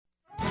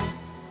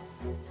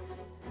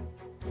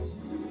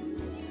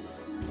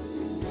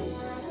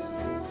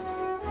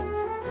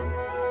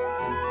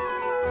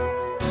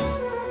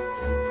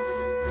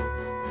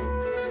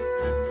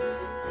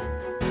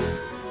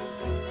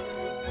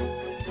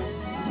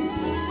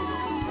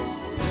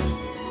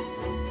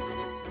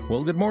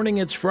Well, good morning.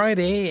 It's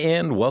Friday,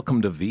 and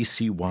welcome to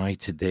VCY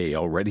Today,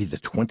 already the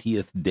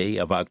 20th day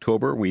of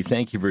October. We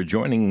thank you for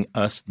joining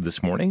us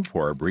this morning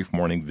for our brief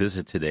morning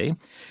visit today.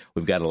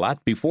 We've got a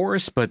lot before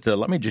us, but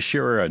let me just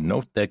share a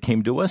note that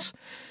came to us.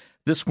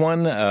 This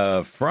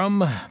one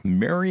from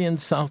Marion,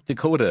 South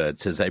Dakota. It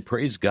says, I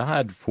praise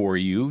God for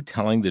you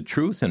telling the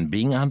truth and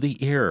being on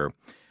the air.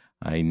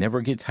 I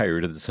never get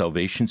tired of the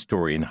salvation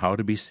story and how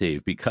to be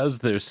saved because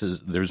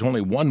there's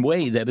only one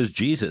way, that is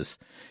Jesus.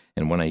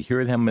 And when I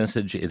hear that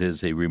message, it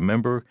is a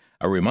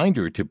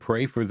reminder to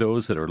pray for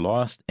those that are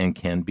lost and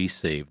can be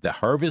saved. The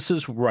harvest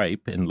is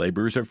ripe and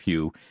laborers are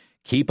few.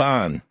 Keep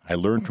on. I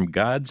learned from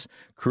God's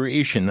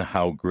creation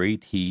how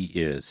great He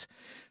is.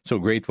 So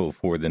grateful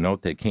for the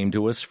note that came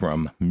to us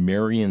from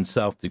Marion,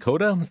 South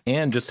Dakota.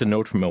 And just a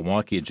note from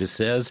Milwaukee, it just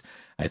says,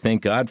 I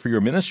thank God for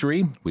your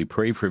ministry. We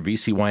pray for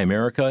VCY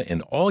America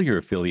and all your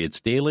affiliates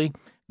daily.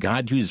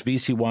 God used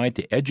VCY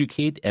to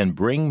educate and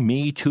bring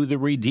me to the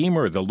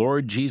Redeemer, the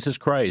Lord Jesus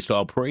Christ.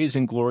 All praise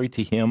and glory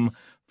to Him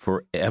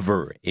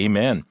forever.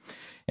 Amen.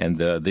 And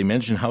they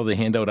mention how they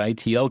hand out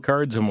ITL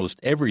cards almost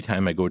every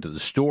time I go to the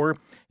store,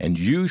 and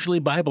usually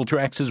Bible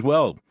tracts as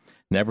well.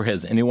 Never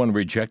has anyone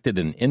rejected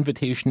an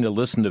invitation to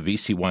listen to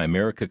VCY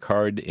America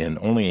card, and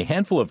only a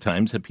handful of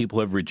times have people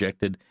have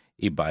rejected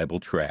a Bible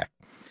tract.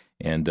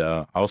 And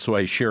also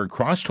I share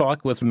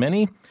crosstalk with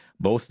many,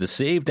 both the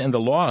saved and the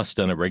lost,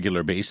 on a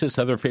regular basis.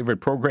 Other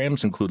favorite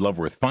programs include Love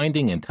Worth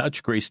Finding, In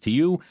Touch, Grace to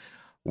You,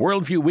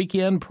 Worldview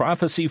Weekend,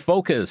 Prophecy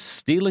Focus,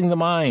 Stealing the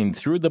Mind,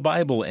 Through the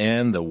Bible,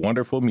 and the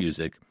wonderful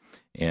music.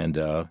 And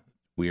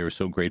we are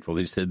so grateful.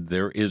 They said,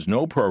 there is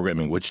no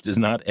programming which does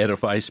not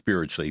edify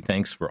spiritually.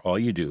 Thanks for all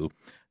you do.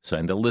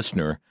 Signed a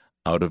listener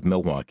out of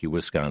Milwaukee,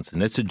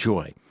 Wisconsin. It's a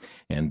joy.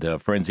 And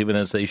friends, even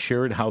as they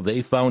shared how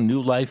they found new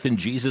life in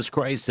Jesus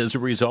Christ as a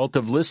result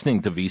of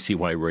listening to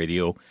VCY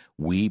Radio,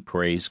 we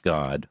praise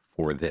God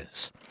for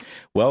this.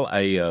 Well,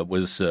 I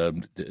was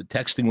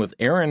texting with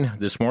Aaron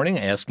this morning,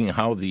 asking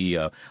how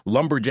the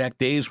Lumberjack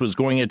Days was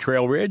going at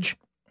Trail Ridge.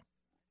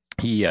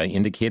 He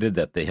indicated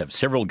that they have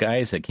several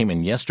guys that came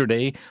in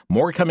yesterday,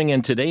 more coming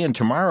in today and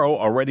tomorrow,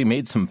 already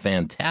made some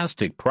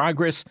fantastic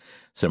progress.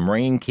 Some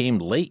rain came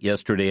late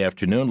yesterday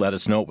afternoon, let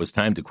us know it was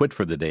time to quit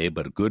for the day,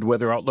 but a good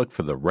weather outlook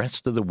for the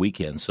rest of the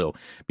weekend. So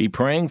be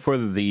praying for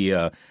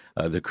the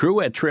crew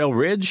at Trail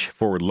Ridge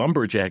for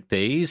Lumberjack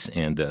Days,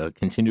 and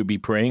continue to be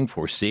praying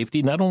for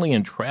safety, not only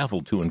in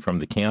travel to and from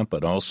the camp,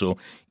 but also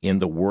in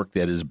the work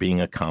that is being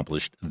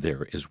accomplished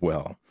there as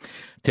well.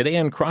 Today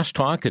on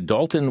Crosstalk,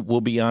 Dalton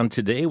will be on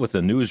today with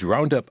a news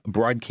roundup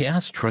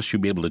broadcast. Trust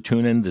you'll be able to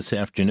tune in this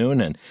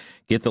afternoon and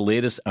get the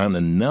latest on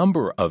a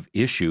number of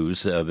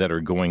issues that are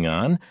going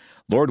on.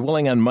 Lord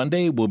willing, on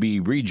Monday, we'll be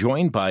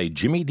rejoined by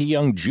Jimmy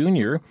DeYoung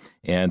Jr.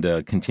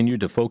 and continue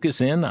to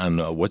focus in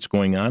on what's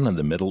going on in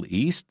the Middle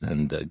East,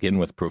 and again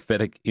with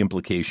prophetic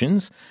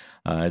implications.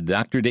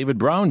 Dr. David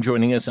Brown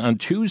joining us on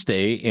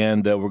Tuesday,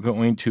 and we're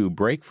going to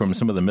break from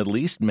some of the Middle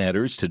East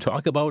matters to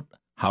talk about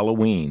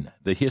Halloween,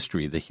 the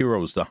history, the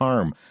heroes, the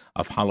harm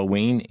of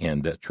Halloween,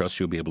 and trust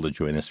you'll be able to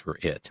join us for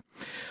it.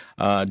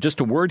 Just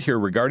a word here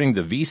regarding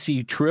the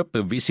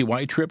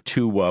VCY trip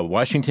to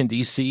Washington,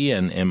 D.C.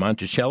 and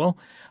Monticello.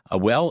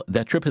 Well,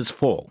 that trip is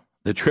full.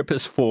 The trip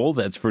is full.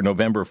 That's for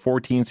November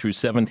 14th through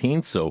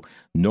 17th, so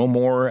no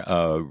more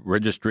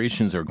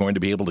registrations are going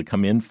to be able to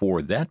come in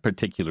for that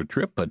particular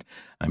trip, but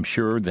I'm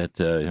sure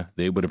that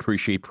they would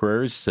appreciate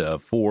prayers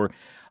for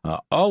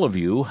all of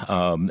you,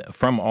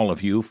 from all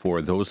of you,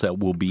 for those that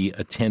will be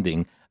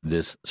attending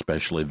this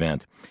special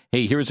event.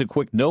 Hey, here's a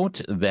quick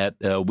note that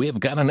we have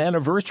got an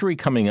anniversary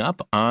coming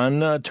up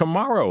on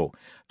tomorrow.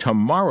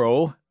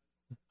 Tomorrow,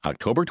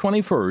 October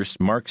 21st,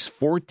 marks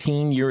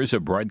 14 years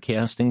of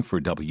broadcasting for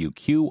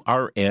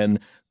WQRN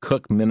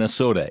Cook,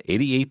 Minnesota,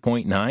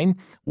 88.9,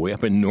 way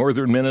up in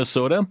northern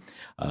Minnesota.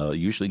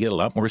 Usually get a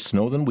lot more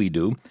snow than we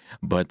do,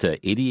 but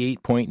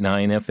 88.9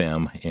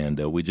 FM,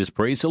 and we just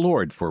praise the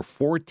Lord for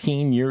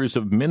 14 years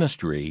of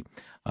ministry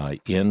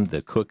in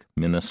the Cook,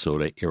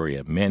 Minnesota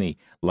area. Many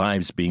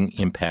lives being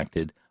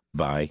impacted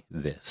by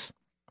this.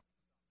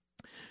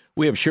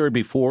 We have shared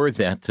before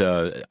that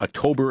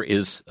October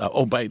is,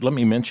 let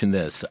me mention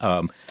this.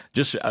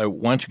 I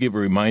want to give a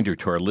reminder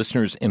to our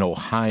listeners in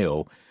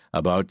Ohio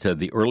about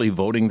the early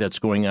voting that's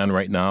going on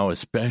right now,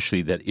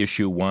 especially that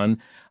issue 1,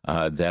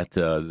 that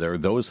there are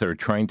those that are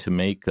trying to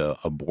make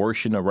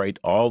abortion a right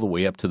all the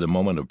way up to the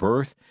moment of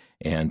birth.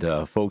 And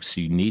folks,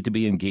 you need to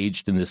be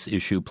engaged in this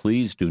issue.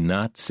 Please do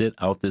not sit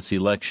out this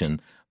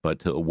election, but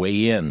to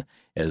weigh in,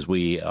 as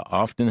we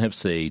often have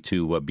said,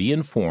 to be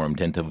informed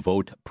and to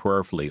vote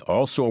prayerfully.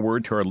 Also, a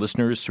word to our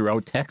listeners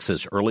throughout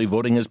Texas. Early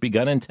voting has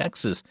begun in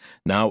Texas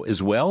now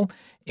as well,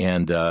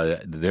 and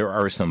there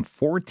are some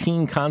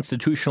 14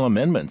 constitutional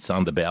amendments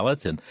on the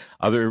ballot and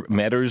other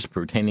matters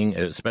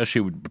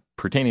especially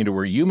pertaining to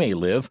where you may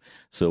live.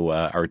 So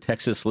our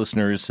Texas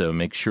listeners,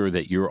 make sure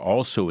that you're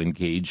also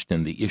engaged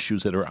in the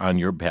issues that are on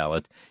your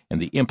ballot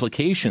and the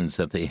implications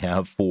that they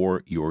have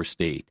for your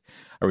state.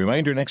 A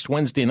reminder, next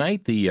Wednesday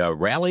night, the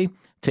rally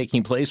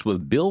taking place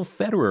with Bill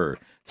Federer,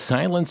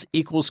 Silence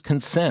Equals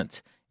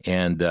Consent.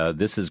 And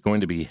this is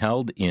going to be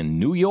held in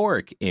New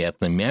York at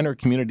the Manor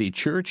Community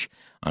Church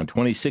on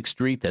 26th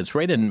Street. That's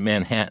right in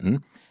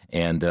Manhattan.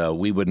 And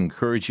we would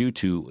encourage you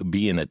to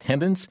be in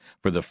attendance.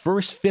 For the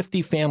first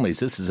 50 families,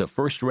 this is the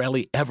first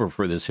rally ever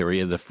for this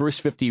area. The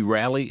first 50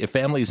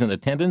 families in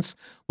attendance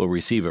will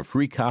receive a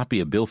free copy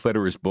of Bill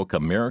Federer's book,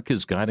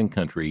 America's God and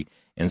Country,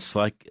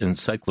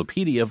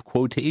 Encyclopedia of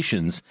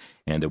Quotations.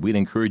 And we'd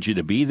encourage you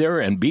to be there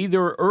and be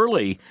there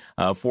early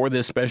for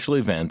this special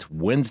event,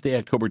 Wednesday,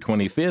 October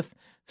 25th,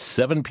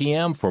 7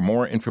 p.m. For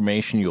more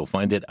information, you'll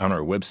find it on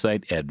our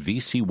website at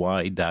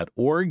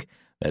vcy.org.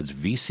 That's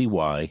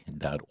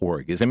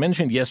vcy.org. As I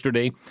mentioned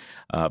yesterday,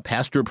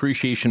 Pastor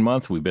Appreciation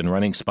Month. We've been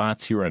running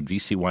spots here on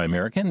VCY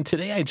America. And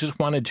today I just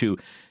wanted to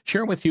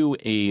share with you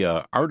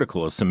a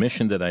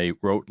submission that I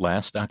wrote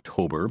last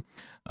October,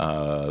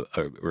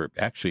 or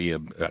actually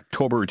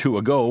October or two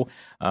ago,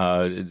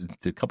 a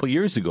couple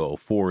years ago,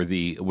 for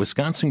the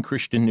Wisconsin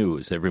Christian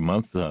News. Every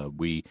month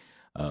we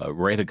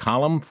write a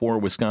column for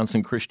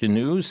Wisconsin Christian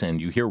News, and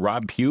you hear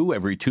Rob Pugh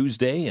every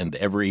Tuesday and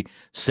every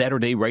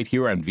Saturday right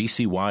here on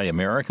VCY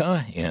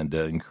America, and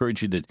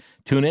encourage you to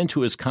tune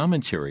into his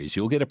commentaries.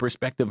 You'll get a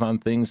perspective on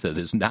things that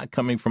is not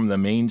coming from the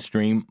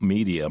mainstream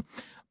media.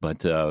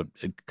 But a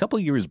couple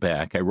of years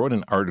back, I wrote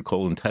an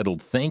article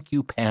entitled "Thank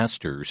You,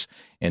 Pastors,"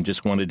 and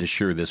just wanted to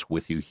share this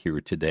with you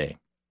here today.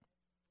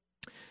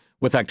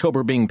 With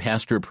October being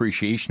Pastor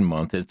Appreciation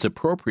Month, it's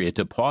appropriate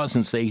to pause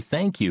and say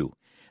thank you.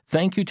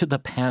 Thank you to the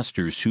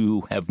pastors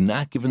who have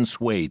not given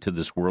sway to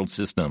this world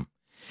system.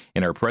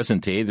 In our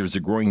present day, there's a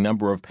growing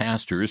number of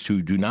pastors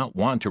who do not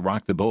want to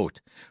rock the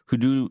boat, who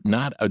do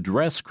not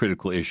address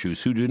critical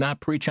issues, who do not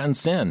preach on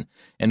sin,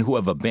 and who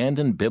have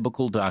abandoned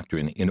biblical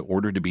doctrine in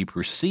order to be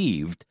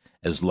perceived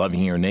as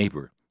loving your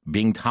neighbor,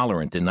 being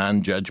tolerant and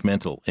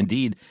non-judgmental.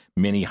 Indeed,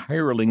 many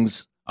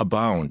hirelings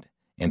abound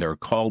and are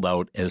called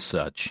out as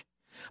such.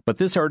 But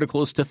this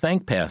article is to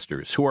thank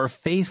pastors who are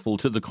faithful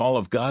to the call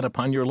of God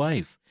upon your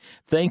life.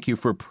 Thank you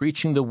for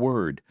preaching the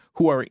word,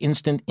 who are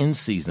instant in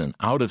season,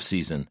 out of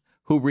season,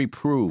 who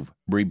reprove,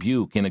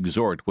 rebuke, and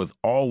exhort with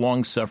all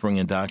long-suffering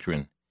and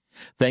doctrine.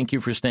 Thank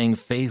you for staying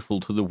faithful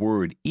to the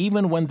word,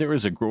 even when there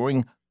is a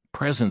growing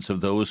presence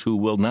of those who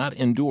will not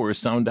endure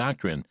sound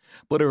doctrine,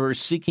 but are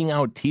seeking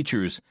out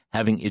teachers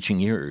having itching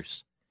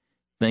ears.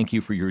 Thank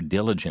you for your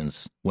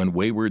diligence when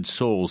wayward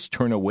souls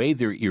turn away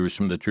their ears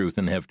from the truth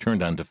and have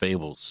turned onto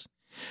fables.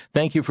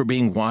 Thank you for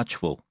being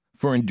watchful,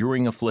 for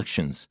enduring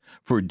afflictions,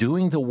 for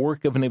doing the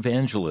work of an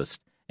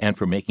evangelist, and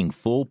for making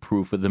full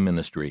proof of the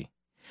ministry.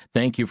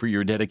 Thank you for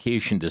your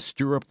dedication to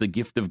stir up the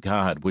gift of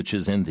God which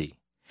is in thee.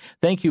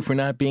 Thank you for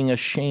not being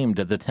ashamed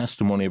of the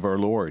testimony of our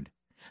Lord.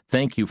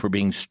 Thank you for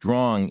being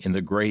strong in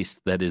the grace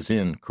that is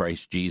in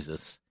Christ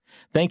Jesus.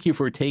 Thank you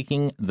for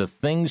taking the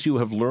things you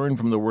have learned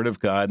from the Word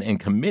of God and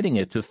committing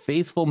it to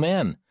faithful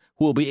men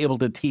who will be able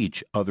to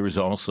teach others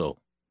also.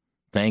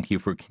 Thank you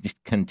for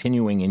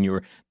continuing in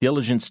your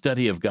diligent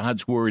study of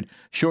God's Word,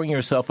 showing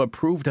yourself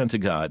approved unto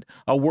God,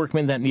 a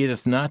workman that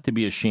needeth not to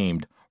be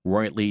ashamed,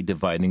 rightly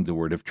dividing the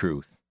word of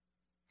truth.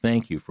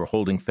 Thank you for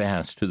holding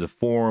fast to the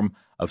form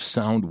of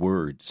sound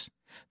words.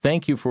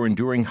 Thank you for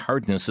enduring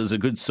hardness as a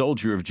good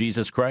soldier of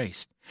Jesus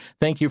Christ.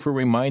 Thank you for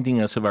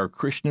reminding us of our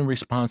Christian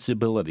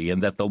responsibility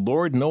and that the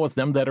Lord knoweth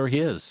them that are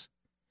his.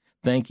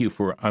 Thank you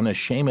for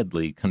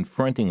unashamedly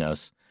confronting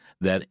us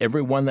that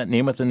every one that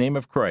nameth the name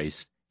of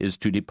Christ is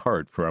to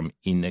depart from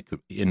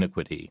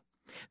iniquity.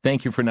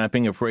 Thank you for not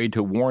being afraid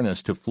to warn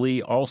us to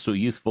flee also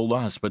youthful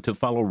lust, but to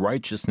follow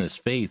righteousness,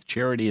 faith,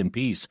 charity, and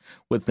peace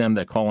with them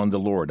that call on the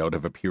Lord out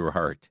of a pure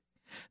heart.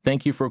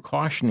 Thank you for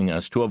cautioning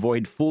us to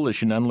avoid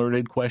foolish and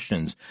unlearned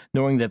questions,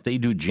 knowing that they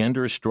do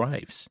gender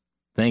strifes.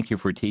 Thank you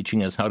for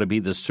teaching us how to be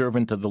the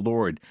servant of the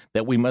Lord,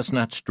 that we must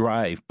not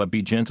strive, but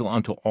be gentle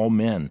unto all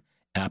men,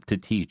 apt to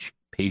teach,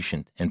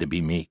 patient, and to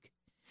be meek.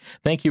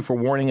 Thank you for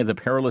warning of the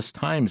perilous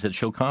times that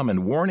shall come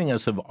and warning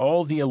us of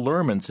all the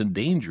allurements and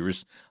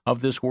dangers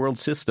of this world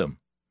system.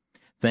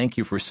 Thank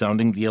you for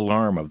sounding the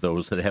alarm of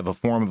those that have a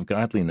form of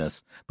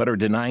godliness, but are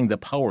denying the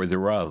power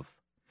thereof.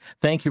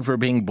 Thank you for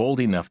being bold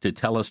enough to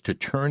tell us to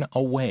turn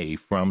away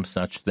from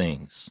such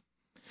things.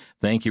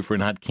 Thank you for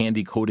not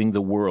candy-coating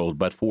the world,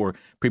 but for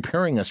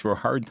preparing us for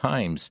hard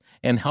times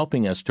and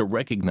helping us to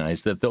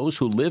recognize that those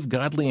who live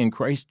godly in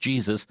Christ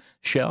Jesus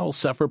shall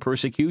suffer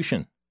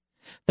persecution.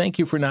 Thank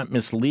you for not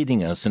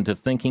misleading us into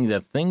thinking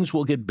that things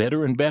will get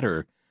better and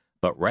better,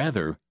 but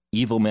rather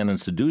evil men and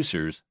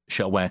seducers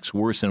shall wax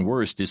worse and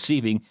worse,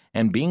 deceiving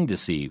and being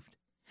deceived.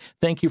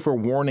 Thank you for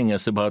warning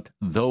us about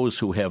those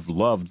who have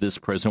loved this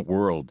present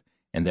world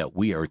and that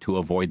we are to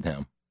avoid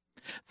them.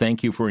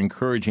 Thank you for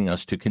encouraging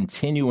us to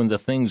continue in the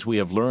things we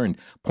have learned,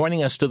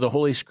 pointing us to the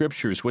Holy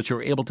Scriptures, which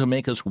are able to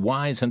make us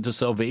wise unto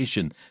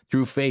salvation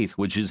through faith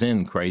which is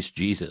in Christ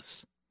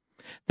Jesus.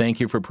 Thank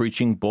you for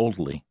preaching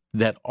boldly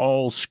that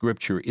all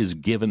Scripture is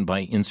given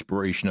by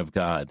inspiration of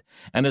God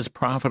and is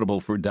profitable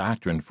for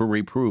doctrine, for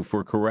reproof,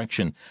 for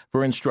correction,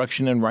 for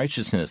instruction in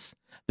righteousness.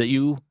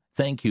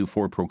 Thank you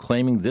for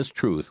proclaiming this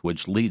truth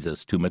which leads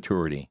us to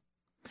maturity.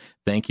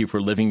 Thank you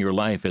for living your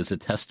life as a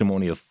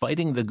testimony of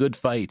fighting the good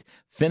fight,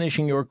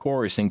 finishing your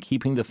course, and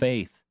keeping the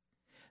faith.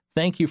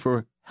 Thank you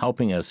for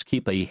helping us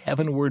keep a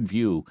heavenward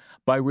view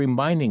by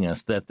reminding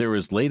us that there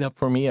is laid up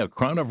for me a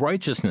crown of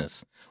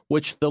righteousness,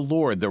 which the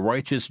Lord, the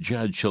righteous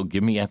judge, shall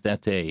give me at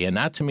that day, and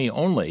not to me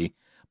only,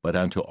 but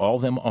unto all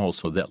them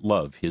also that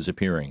love his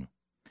appearing.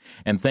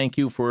 And thank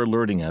you for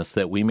alerting us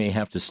that we may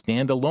have to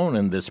stand alone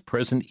in this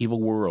present evil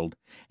world,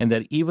 and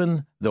that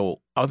even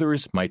though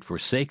others might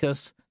forsake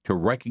us, to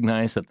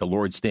recognize that the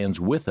Lord stands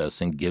with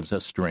us and gives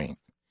us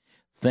strength.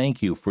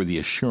 Thank you for the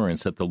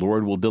assurance that the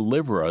Lord will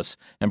deliver us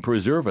and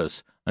preserve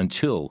us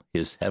until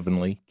his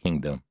heavenly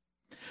kingdom.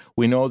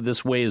 We know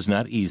this way is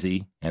not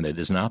easy, and it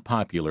is not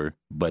popular,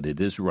 but it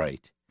is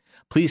right.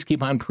 Please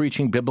keep on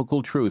preaching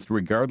biblical truth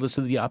regardless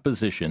of the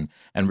opposition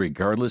and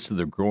regardless of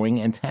the growing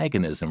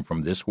antagonism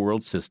from this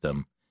world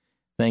system.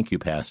 Thank you,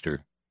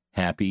 Pastor.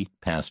 Happy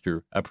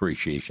Pastor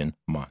Appreciation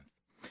Month.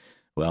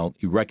 Well,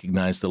 you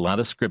recognized a lot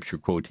of scripture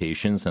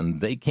quotations, and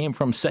they came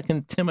from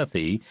 2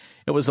 Timothy.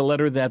 It was a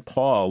letter that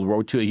Paul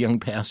wrote to a young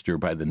pastor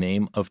by the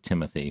name of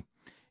Timothy.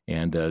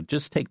 And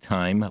just take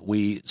time.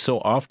 We so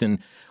often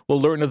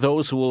will learn of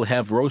those who will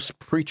have roast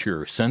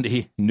preacher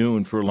Sunday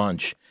noon for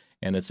lunch.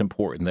 And it's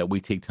important that we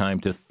take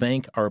time to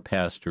thank our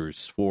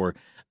pastors for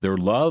their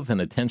love and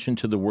attention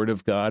to the Word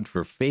of God,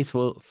 for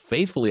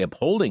faithfully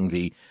upholding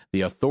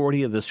the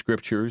authority of the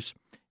Scriptures,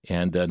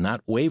 and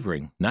not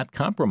wavering, not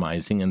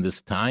compromising in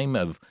this time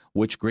of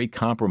which great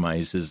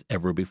compromise is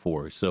ever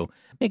before. So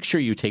make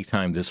sure you take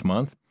time this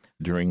month,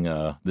 during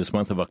this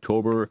month of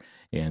October,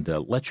 and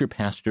let your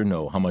pastor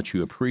know how much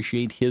you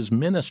appreciate his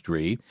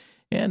ministry,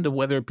 and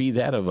whether it be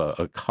that of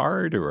a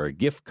card or a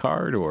gift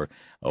card or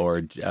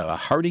a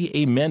hearty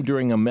amen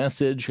during a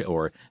message,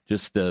 or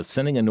just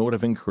sending a note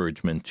of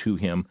encouragement to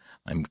him.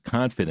 I'm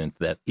confident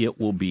that it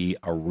will be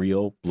a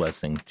real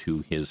blessing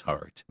to his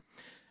heart.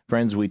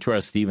 Friends, we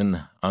trust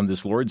even on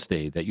this Lord's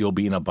Day that you'll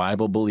be in a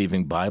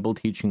Bible-believing,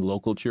 Bible-teaching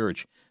local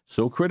church.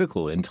 So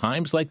critical in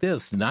times like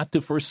this, not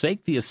to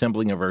forsake the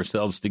assembling of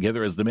ourselves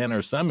together as the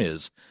manner some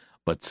is,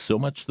 but so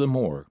much the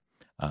more.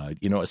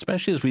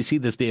 Especially as we see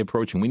this day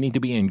approaching, we need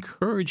to be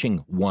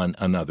encouraging one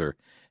another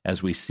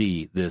as we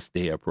see this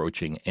day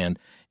approaching. And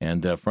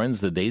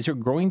friends, the days are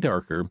growing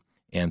darker,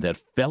 and that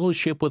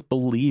fellowship with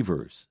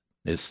believers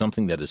is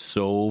something that is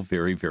so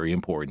very, very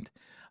important.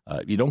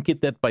 You don't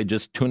get that by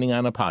just tuning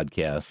on a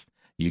podcast.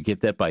 You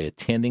get that by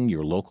attending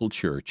your local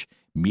church,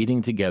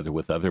 meeting together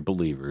with other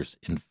believers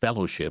in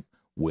fellowship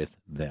with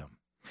them.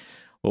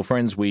 Well,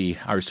 friends, we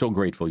are so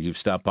grateful you've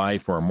stopped by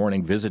for our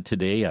morning visit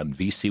today on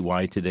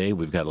VCY Today.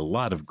 We've got a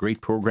lot of great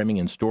programming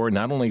in store,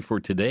 not only for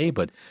today,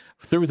 but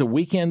through the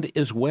weekend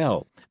as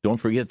well. Don't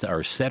forget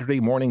our Saturday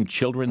morning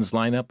children's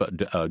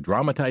lineup,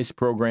 dramatized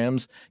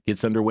programs,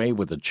 gets underway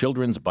with the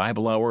Children's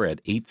Bible Hour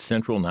at 8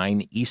 Central,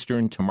 9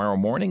 Eastern tomorrow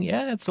morning.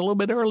 Yeah, it's a little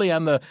bit early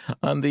on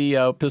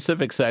the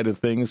Pacific side of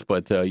things,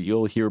 but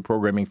you'll hear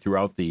programming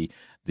throughout the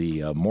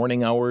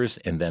morning hours,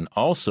 and then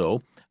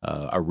also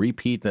a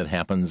repeat that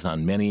happens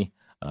on many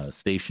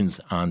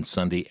stations on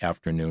Sunday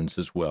afternoons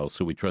as well.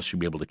 So we trust you'll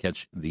be able to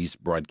catch these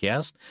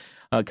broadcasts.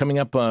 Coming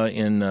up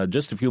in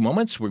just a few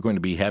moments, we're going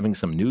to be having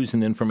some news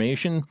and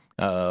information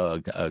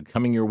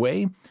coming your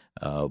way.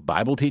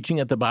 Bible teaching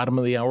at the bottom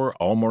of the hour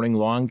all morning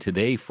long.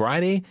 Today,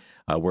 Friday,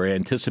 we're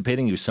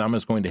anticipating Usama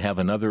is going to have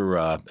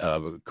another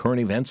current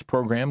events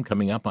program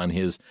coming up on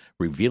his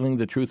Revealing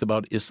the Truth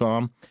About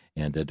Islam.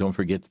 And don't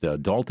forget,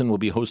 Dalton will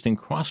be hosting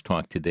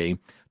Crosstalk today,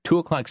 2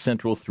 o'clock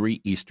Central,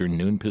 3 Eastern,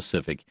 noon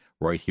Pacific,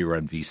 right here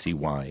on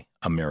VCY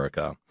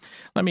America.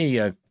 Let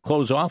me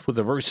close off with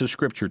a verse of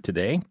Scripture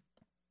today.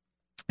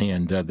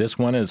 And this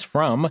one is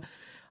from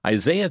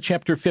Isaiah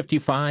chapter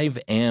 55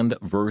 and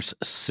verse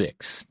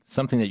 6,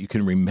 something that you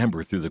can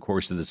remember through the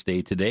course of this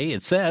day today.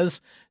 It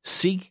says,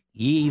 "Seek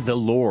ye the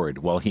Lord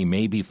while he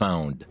may be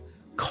found.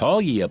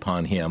 Call ye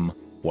upon him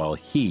while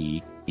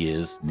he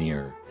is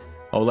near."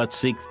 Oh, let's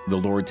seek the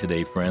Lord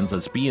today, friends.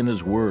 Let's be in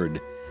his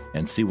word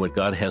and see what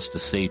God has to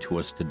say to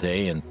us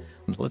today. And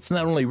let's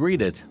not only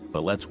read it,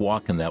 but let's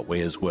walk in that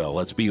way as well.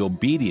 Let's be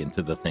obedient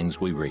to the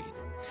things we read.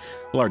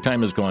 Well, our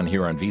time is gone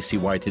here on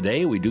VCY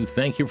Today. We do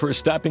thank you for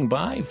stopping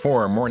by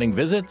for our morning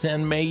visit,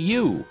 and may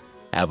you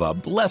have a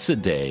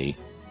blessed day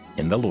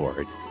in the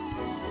Lord.